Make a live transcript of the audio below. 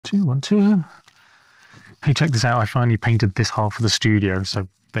2, 1, 2. Hey, check this out. I finally painted this half of the studio, so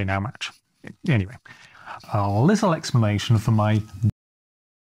they now match. Anyway, a little explanation for my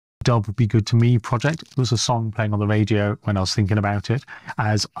Dub Would Be Good to Me project. It was a song playing on the radio when I was thinking about it,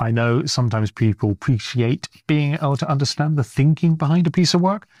 as I know sometimes people appreciate being able to understand the thinking behind a piece of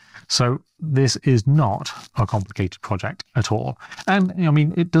work. So this is not a complicated project at all. And I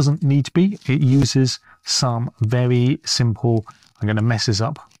mean, it doesn't need to be. It uses some very simple, I'm going to mess this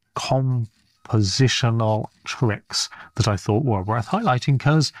up, compositional tricks that I thought were worth highlighting,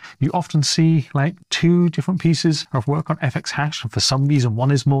 because you often see like 2 different pieces of work on fxhash, and for some reason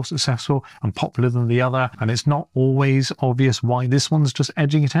one is more successful and popular than the other, and it's not always obvious why this one's just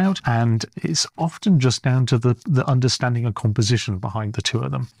edging it out, and it's often just down to the understanding and composition behind the 2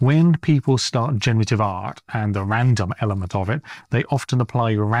 of them. When people start generative art and the random element of it, they often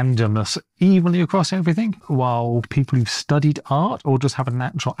apply randomness evenly across everything, while people who've studied art or just have a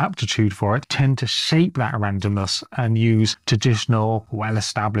natural aptitude for it tend to shape that randomness and use traditional,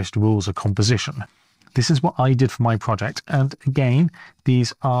 well-established rules of composition. This is what I did for my project, and again,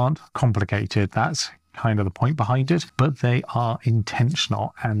 these aren't complicated. That's kind of the point behind it, but they are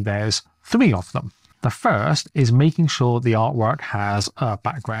intentional, and there's 3 of them. The first is making sure the artwork has a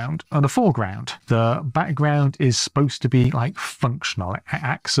background and a foreground. The background is supposed to be like functional. It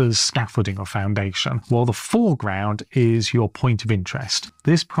acts as scaffolding or foundation, while the foreground is your point of interest.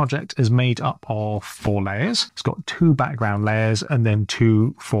 This project is made up of 4 layers. It's got 2 background layers and then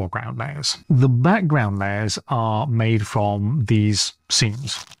 2 foreground layers. The background layers are made from these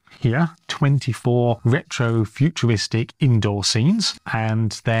scenes. Here, 24 retro futuristic indoor scenes,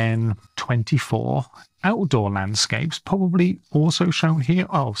 and then 24 outdoor landscapes, probably also shown here.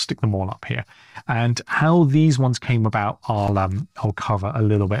 I'll stick them all up here. And how these ones came about, I'll cover a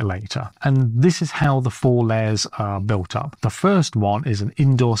little bit later. And this is how the 4 layers are built up. The first one is an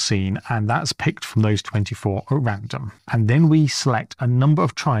indoor scene, and that's picked from those 24 at random. And then we select a number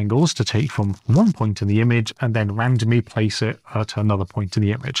of triangles to take from one point in the image and then randomly place it at another point in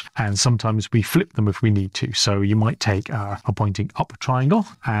the image. And sometimes we flip them if we need to. So you might take a pointing up triangle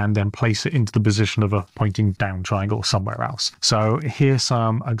and then place it into the position of a pointing down triangle somewhere else. So here's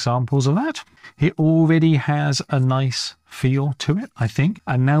some examples of that. It already has a nice feel to it, I think.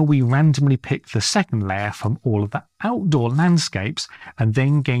 And now we randomly pick the second layer from all of the outdoor landscapes, and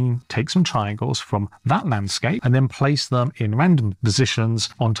then take some triangles from that landscape and then place them in random positions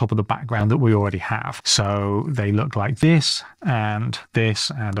on top of the background that we already have. So they look like this and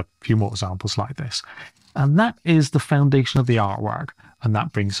a few more examples like this. And that is the foundation of the artwork. And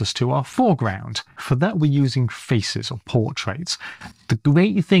that brings us to our foreground. For that, we're using faces or portraits. The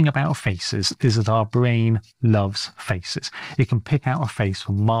great thing about faces is that our brain loves faces. It can pick out a face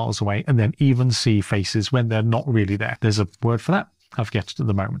from miles away and then even see faces when they're not really there. There's a word for that. I forget it at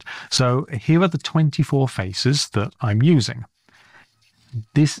the moment. So here are the 24 faces that I'm using.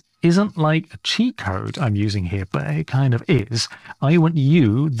 This isn't like a cheat code I'm using here, but it kind of is. I want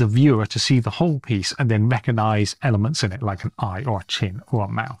you, the viewer, to see the whole piece and then recognize elements in it, like an eye or a chin or a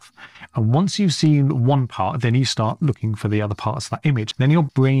mouth. And once you've seen one part, then you start looking for the other parts of that image. Then your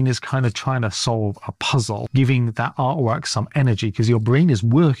brain is kind of trying to solve a puzzle, giving that artwork some energy, because your brain is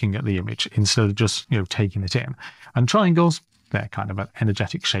working at the image instead of just, taking it in. And triangles, they're kind of an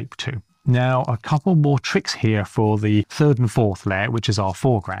energetic shape too. Now, a couple more tricks here for the 3rd and 4th layer, which is our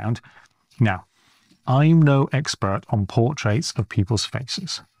foreground. Now, I'm no expert on portraits of people's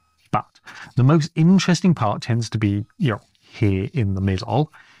faces, but the most interesting part tends to be, here in the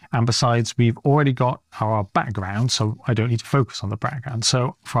middle. And besides, we've already got our background, so I don't need to focus on the background.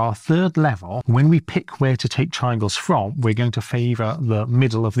 So for our 3rd level, when we pick where to take triangles from, we're going to favor the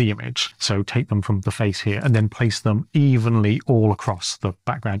middle of the image. So take them from the face here and then place them evenly all across the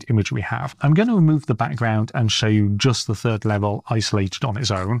background image we have. I'm going to remove the background and show you just the 3rd level isolated on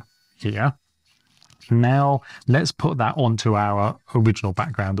its own here. Now let's put that onto our original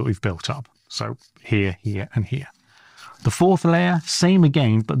background that we've built up. So here, here, and here. The 4th layer, same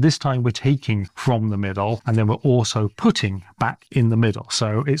again, but this time we're taking from the middle and then we're also putting back in the middle.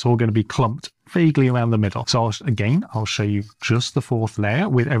 So it's all going to be clumped vaguely around the middle. So I'll show you just the 4th layer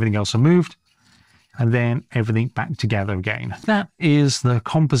with everything else removed and then everything back together again. That is the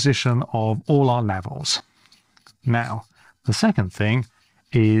composition of all our levels. Now, the second thing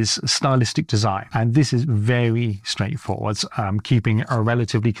is stylistic design, and this is very straightforward, keeping a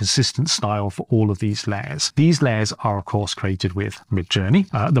relatively consistent style for all of these layers. These layers are of course created with Midjourney.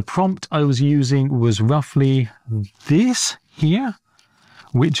 The prompt I was using was roughly this here,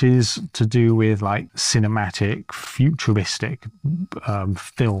 which is to do with like cinematic, futuristic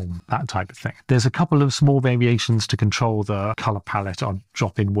film, that type of thing. There's a couple of small variations to control the color palette. I'll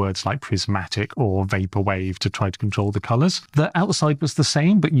drop in words like prismatic or vaporwave to try to control the colors. The outside was the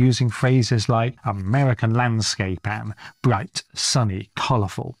same, but using phrases like American landscape and bright, sunny,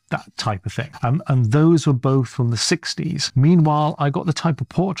 colorful, that type of thing. And those were both from the 60s. Meanwhile, I got the type of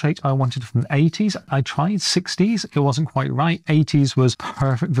portrait I wanted from the 80s. I tried 60s, it wasn't quite right. 80s was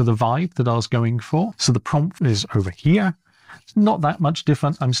perfect for the vibe that I was going for. So the prompt is over here. It's not that much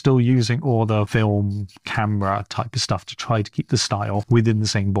different. I'm still using all the film camera type of stuff to try to keep the style within the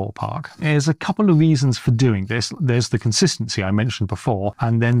same ballpark. There's a couple of reasons for doing this. There's the consistency I mentioned before,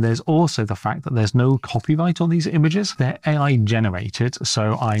 and then there's also the fact that there's no copyright on these images. They're AI generated,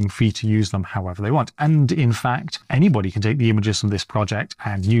 so I'm free to use them however they want. And in fact, anybody can take the images from this project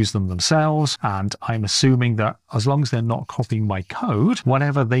and use them themselves, and I'm assuming that as long as they're not copying my code,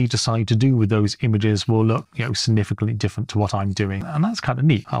 whatever they decide to do with those images will look, significantly different to what I'm doing. And that's kind of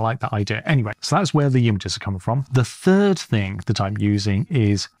neat. I like that idea. Anyway, so that's where the images are coming from. The third thing that I'm using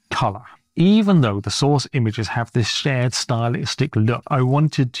is color. Even though the source images have this shared stylistic look, I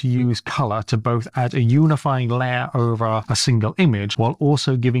wanted to use color to both add a unifying layer over a single image while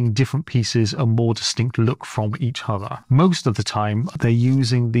also giving different pieces a more distinct look from each other. Most of the time, they're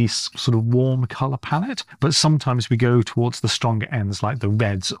using this sort of warm color palette, but sometimes we go towards the stronger ends like the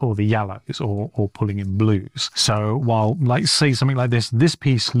reds or the yellows or pulling in blues. So while, like, say something like this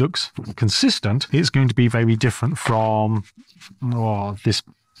piece looks consistent, it's going to be very different from this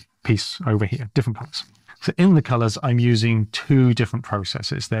piece over here, different colors. So in the colors, I'm using two different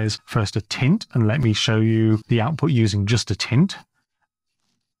processes. There's first a tint, and let me show you the output using just a tint.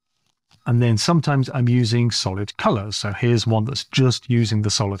 And then sometimes I'm using solid colors. So here's one that's just using the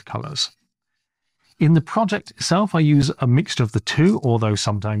solid colors. In the project itself, I use a mixture of the two, although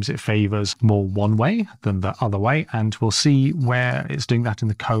sometimes it favors more one way than the other way, and we'll see where it's doing that in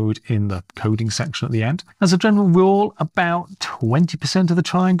the code in the coding section at the end. As a general rule, about 20% of the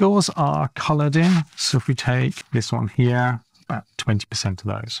triangles are colored in. So if we take this one here, about 20% of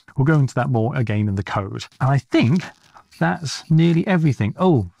those. We'll go into that more again in the code. And I think that's nearly everything.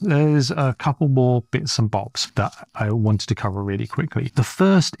 Oh, there's a couple more bits and bobs that I wanted to cover really quickly. The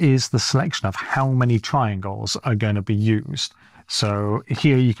first is the selection of how many triangles are going to be used. So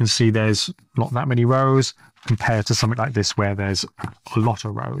here you can see there's not that many rows compared to something like this where there's a lot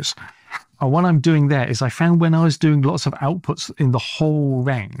of rows. And what I'm doing there is I found when I was doing lots of outputs in the whole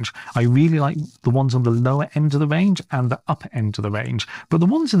range, I really like the ones on the lower end of the range and the upper end of the range. But the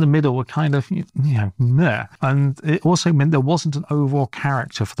ones in the middle were kind of, meh. And it also meant there wasn't an overall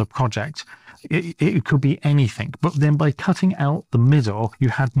character for the project. It could be anything, but then by cutting out the middle, you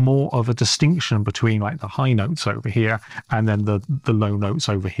had more of a distinction between like the high notes over here and then the low notes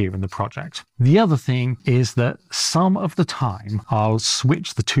over here in the project. The other thing is that some of the time I'll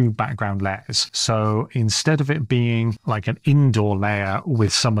switch the two background layers. So instead of it being like an indoor layer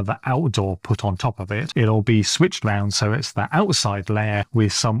with some of the outdoor put on top of it, it'll be switched around so it's the outside layer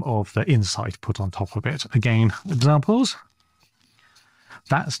with some of the inside put on top of it. Again, examples.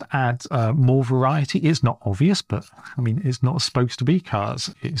 That's to add more variety. It's not obvious, but I mean, it's not supposed to be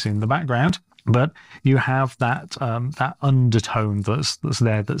because it's in the background. But you have that that undertone that's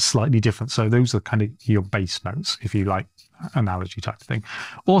there that's slightly different. So those are kind of your bass notes, if you like, analogy type of thing.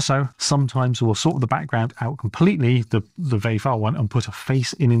 Also, sometimes we'll sort the background out completely, the very far one, and put a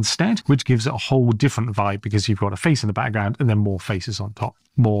face in instead, which gives it a whole different vibe because you've got a face in the background and then more faces on top.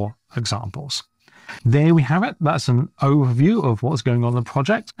 More examples. There we have it. That's an overview of what's going on in the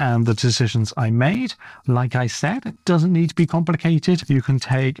project and the decisions I made. Like I said, it doesn't need to be complicated. You can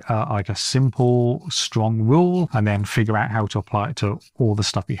take like a simple, strong rule and then figure out how to apply it to all the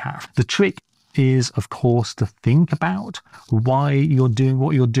stuff you have. The trick is, of course, to think about why you're doing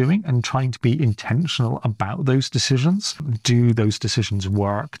what you're doing and trying to be intentional about those decisions. Do those decisions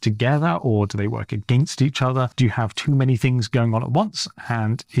work together or do they work against each other? Do you have too many things going on at once?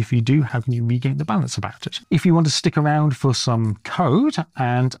 And if you do, how can you regain the balance about it? If you want to stick around for some code,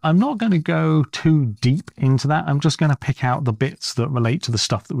 and I'm not going to go too deep into that, I'm just going to pick out the bits that relate to the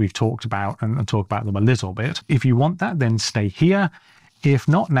stuff that we've talked about and talk about them a little bit. If you want that, then stay here. If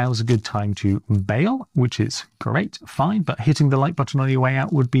not, now's a good time to bail, which is great, fine, but hitting the like button on your way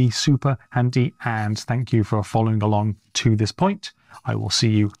out would be super handy. And thank you for following along to this point. I will see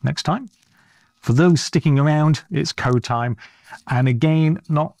you next time. For those sticking around, it's code time. And again,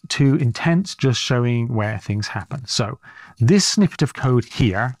 not too intense, just showing where things happen. So this snippet of code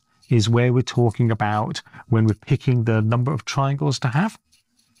here is where we're talking about when we're picking the number of triangles to have.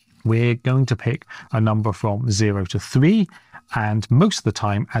 We're going to pick a number from 0 to 3. and most of the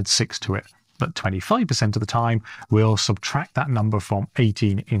time add 6 to it. But 25% of the time, we'll subtract that number from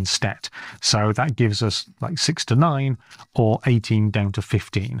 18 instead. So that gives us like 6 to 9 or 18 down to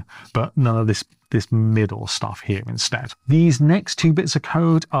 15, but none of this middle stuff here instead. These next two bits of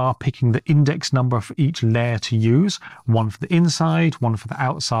code are picking the index number for each layer to use, one for the inside, one for the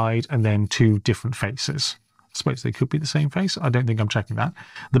outside, and then 2 different faces. I suppose they could be the same face. I don't think I'm checking that.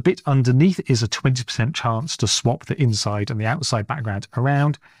 The bit underneath is a 20% chance to swap the inside and the outside background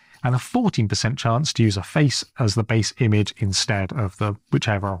around, and a 14% chance to use a face as the base image instead of the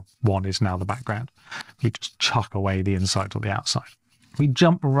whichever one is now the background. We just chuck away the inside or the outside. We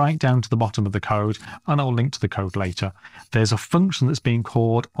jump right down to the bottom of the code, and I'll link to the code later. There's a function that's being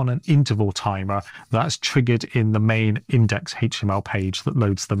called on an interval timer that's triggered in the main index HTML page that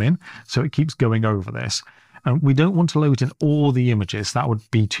loads them in, so it keeps going over this. And we don't want to load in all the images, that would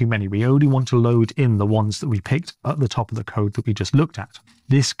be too many. We only want to load in the ones that we picked at the top of the code that we just looked at.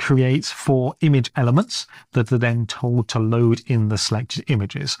 This creates 4 image elements that are then told to load in the selected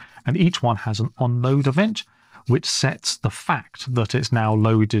images, and each one has an onload event, which sets the fact that it's now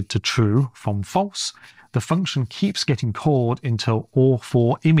loaded to true from false. The function keeps getting called until all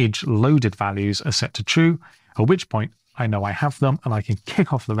 4 image loaded values are set to true, at which point I know I have them and I can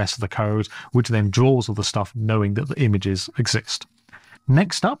kick off the rest of the code, which then draws all the stuff knowing that the images exist.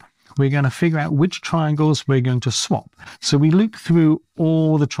 Next up, we're going to figure out which triangles we're going to swap. So we look through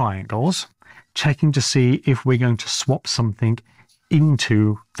all the triangles, checking to see if we're going to swap something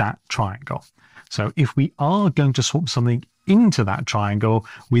into that triangle. So if we are going to swap something into that triangle,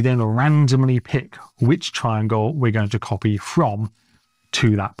 we then randomly pick which triangle we're going to copy from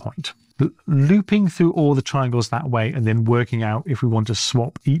to that point. Looping through all the triangles that way and then working out if we want to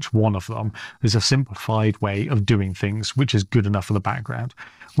swap each one of them is a simplified way of doing things, which is good enough for the background.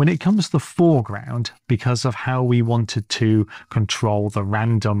 When it comes to the foreground, because of how we wanted to control the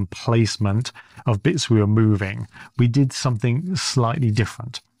random placement of bits we were moving, we did something slightly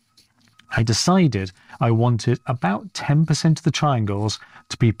different. I decided I wanted about 10% of the triangles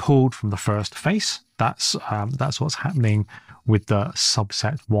to be pulled from the first face. That's what's happening with the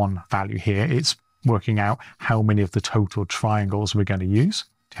subset 1 value here. It's working out how many of the total triangles we're going to use,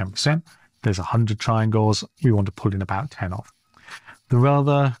 10%. There's 100 triangles, we want to pull in about 10 of. The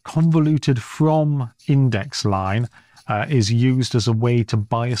rather convoluted from index line is used as a way to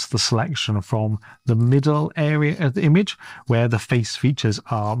bias the selection from the middle area of the image where the face features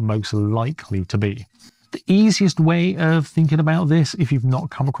are most likely to be. The easiest way of thinking about this, if you've not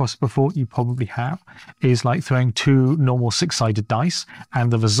come across it before, you probably have, is like throwing 2 normal 6-sided dice,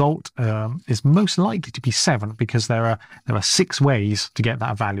 and the result is most likely to be 7 because there are 6 ways to get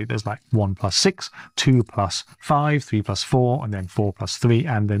that value. There's like 1 plus 6, 2 plus 5, 3 plus 4, and then 4 plus 3,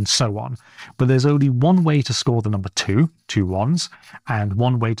 and then so on. But there's only one way to score the number 2 1s, and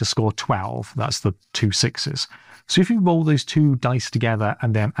one way to score 12, that's the 2 6s. So if you roll those 2 dice together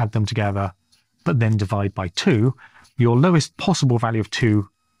and then add them together, but then divide by 2, your lowest possible value of 2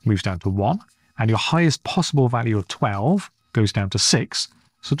 moves down to 1, and your highest possible value of 12 goes down to 6.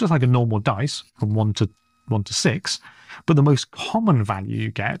 So just like a normal dice from 1 to 6, but the most common value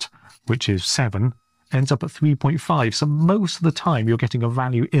you get, which is 7, ends up at 3.5. So most of the time you're getting a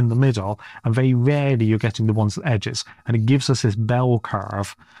value in the middle, and very rarely you're getting the ones at the edges. And it gives us this bell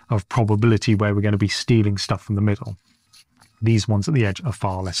curve of probability where we're going to be stealing stuff from the middle. These ones at the edge are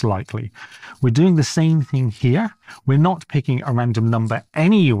far less likely. We're doing the same thing here. We're not picking a random number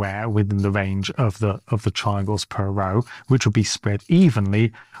anywhere within the range of the triangles per row, which will be spread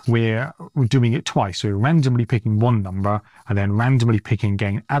evenly. We're doing it twice. So we're randomly picking one number and then randomly picking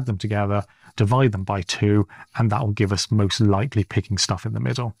again, add them together, divide them by 2, and that will give us most likely picking stuff in the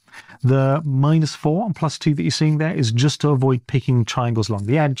middle. The -4 and +2 that you're seeing there is just to avoid picking triangles along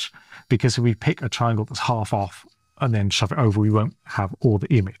the edge, because if we pick a triangle that's half off and then shove it over, we won't have all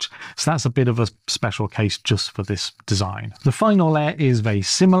the image. So that's a bit of a special case just for this design. The final layer is very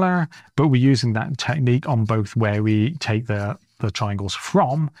similar, but we're using that technique on both where we take the triangles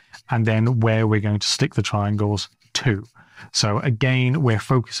from and then where we're going to stick the triangles to. So again, we're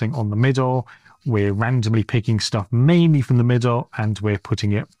focusing on the middle. We're randomly picking stuff mainly from the middle, and we're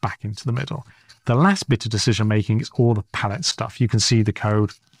putting it back into the middle. The last bit of decision making is all the palette stuff. You can see the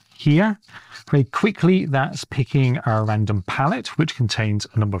code here. Very quickly, that's picking a random palette, which contains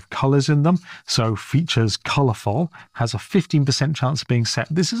a number of colors in them. So features colorful has a 15% chance of being set.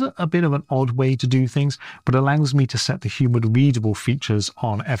 This is a bit of an odd way to do things, but allows me to set the human readable features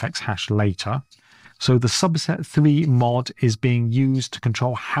on fxhash later. So the subset 3 mod is being used to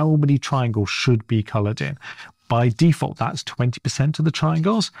control how many triangles should be colored in. By default, that's 20% of the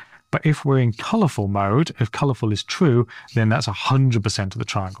triangles. But if we're in colorful mode, if colorful is true, then that's 100% of the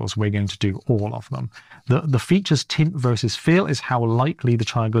triangles. We're going to do all of them. The features tint versus fill is how likely the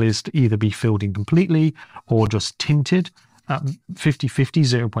triangle is to either be filled in completely or just tinted.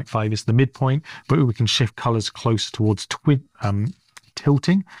 50-50, 0.5 is the midpoint, but we can shift colors closer towards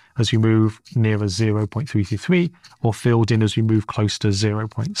tilting as we move nearer 0.333 or filled in as we move close to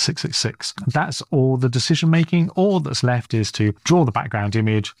 0.666. That's all the decision making. All that's left is to draw the background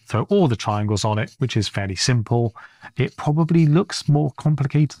image, throw all the triangles on it, which is fairly simple. It probably looks more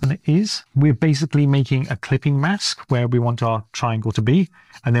complicated than it is. We're basically making a clipping mask where we want our triangle to be,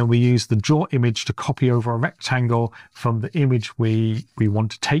 and then we use the draw image to copy over a rectangle from the image we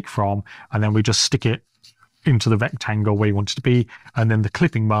want to take from, and then we just stick it into the rectangle where you want it to be, and then the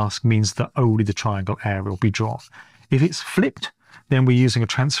clipping mask means that only the triangle area will be drawn. If it's flipped, then we're using a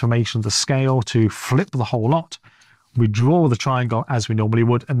transformation of the scale to flip the whole lot. We draw the triangle as we normally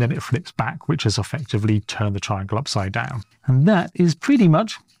would, and then it flips back, which is effectively turn the triangle upside down. And that is pretty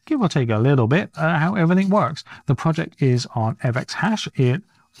much, give or take a little bit, how everything works. The project is on fxhash. It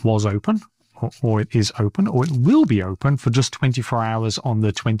was open, or it is open, or it will be open for just 24 hours on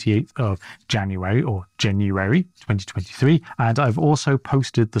the 28th of January, or January 2023. And I've also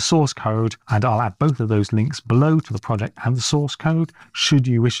posted the source code, and I'll add both of those links below to the project and the source code, should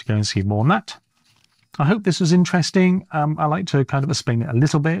you wish to go and see more on that. I hope this was interesting. I like to kind of explain it a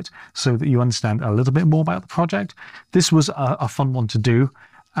little bit so that you understand a little bit more about the project. This was a fun one to do.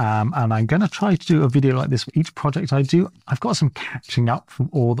 And I'm going to try to do a video like this for each project I do. I've got some catching up from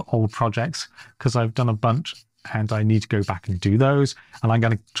all the old projects because I've done a bunch and I need to go back and do those. And I'm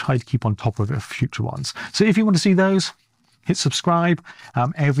going to try to keep on top of it for future ones. So if you want to see those, hit subscribe.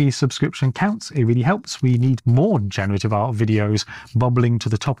 Every subscription counts. It really helps. We need more generative art videos bubbling to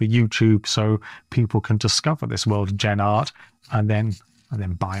the top of YouTube so people can discover this world of gen art and then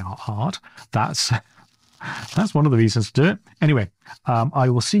buy our art. That's one of the reasons to do it. Anyway, I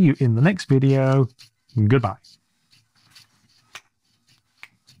will see you in the next video. Goodbye.